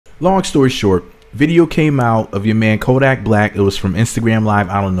Long story short, video came out of your man Kodak Black. It was from Instagram Live.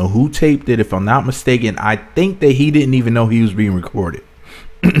 I don't know who taped it. If I'm not mistaken, I think that he didn't even know he was being recorded.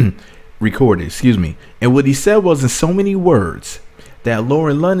 Excuse me. And what he said was in so many words that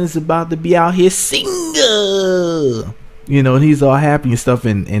Lauren London's about to be out here single. You know, and he's all happy and stuff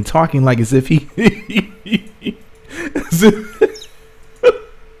and talking like as if he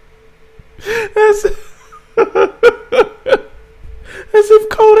as if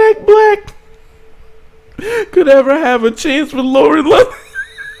Kodak Black could ever have a chance with Lauren London.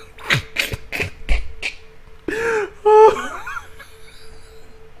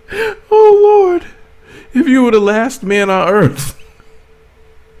 Oh Lord, if you were the last man on earth,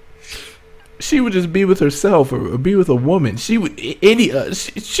 she would just be with herself or be with a woman. She would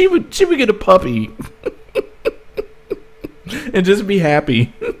she would get a puppy and just be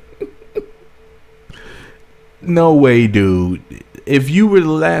happy. No way, dude. If you were the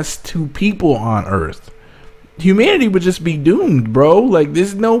last two people on earth, humanity would just be doomed, bro. Like,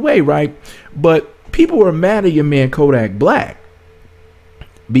 there's no way, right? But people were mad at your man Kodak Black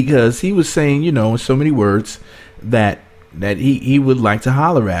because he was saying, you know, in so many words that he would like to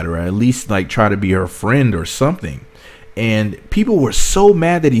holler at her, or at least like try to be her friend or something. And people were so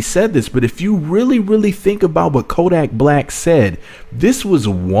mad that he said this. But if you really think about what Kodak Black said, this was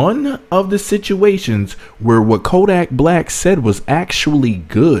one of the situations where what Kodak Black said was actually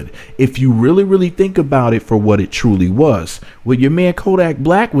good. If you really think about it for what it truly was, what your man Kodak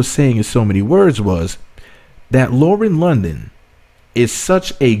Black was saying in so many words was that Lauren London is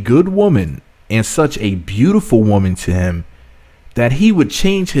such a good woman and such a beautiful woman to him that he would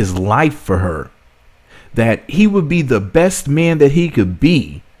change his life for her. That he would be the best man that he could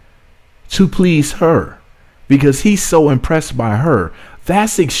be to please her because he's so impressed by her.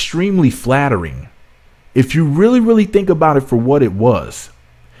 That's extremely flattering if you really think about it for what it was.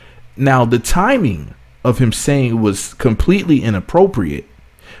 Now, the timing of him saying it was completely inappropriate,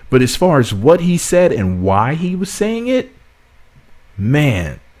 but as far as what he said and why he was saying it,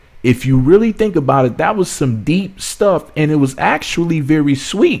 man, if you really think about it, that was some deep stuff, and it was actually very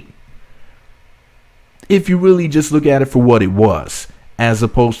sweet. If you really just look at it for what it was, as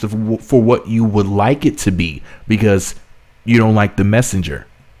opposed to for what you would like it to be, because you don't like the messenger.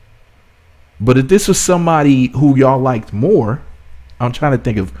 But if this was somebody who y'all liked more, I'm trying to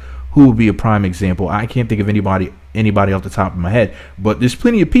think of who would be a prime example. I can't think of anybody off the top of my head, but there's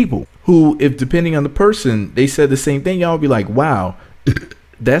plenty of people who, if depending on the person, they said the same thing, y'all would be like, wow,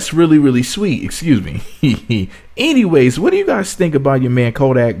 that's really sweet. Excuse me. Anyways, what do you guys think about your man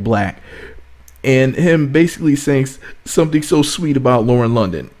Kodak Black and him basically saying something so sweet about Lauren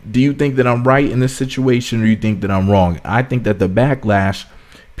London? Do you think that I'm right in this situation, or you think that I'm wrong? I think that the backlash,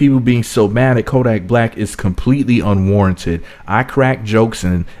 people being so mad at Kodak Black, is completely unwarranted. I cracked jokes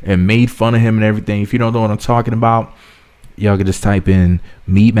and made fun of him and everything. If you don't know what I'm talking about, y'all can just type in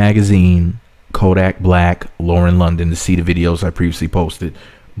Meat Magazine, Kodak Black, Lauren London to see the videos I previously posted.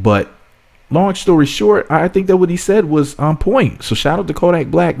 But long story short, I think that what he said was on point. So shout out to Kodak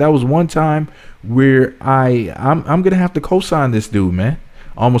Black. That was one time where I'm gonna have to co-sign this dude, man.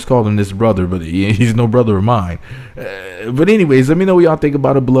 I almost called him this brother, but he's no brother of mine. But anyways, let me know what y'all think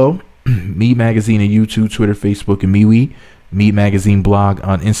about it below. Meat Magazine on YouTube, Twitter, Facebook, and MeWe. Meat Magazine blog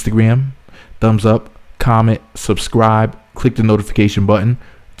on Instagram. Thumbs up, comment, subscribe, click the notification button.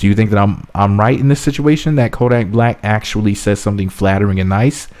 Do you think that I'm right in this situation, that Kodak Black actually says something flattering and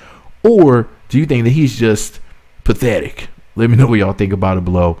nice? Or do you think that he's just pathetic? Let me know what y'all think about it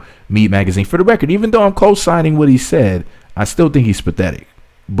below. Meat Magazine. For the record, even though I'm co-signing what he said, I still think he's pathetic.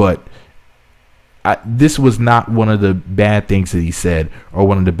 But this was not one of the bad things that he said or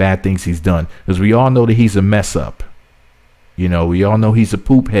one of the bad things he's done. Because we all know that he's a mess up. You know, we all know he's a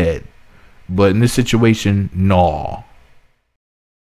poop head. But in this situation, no.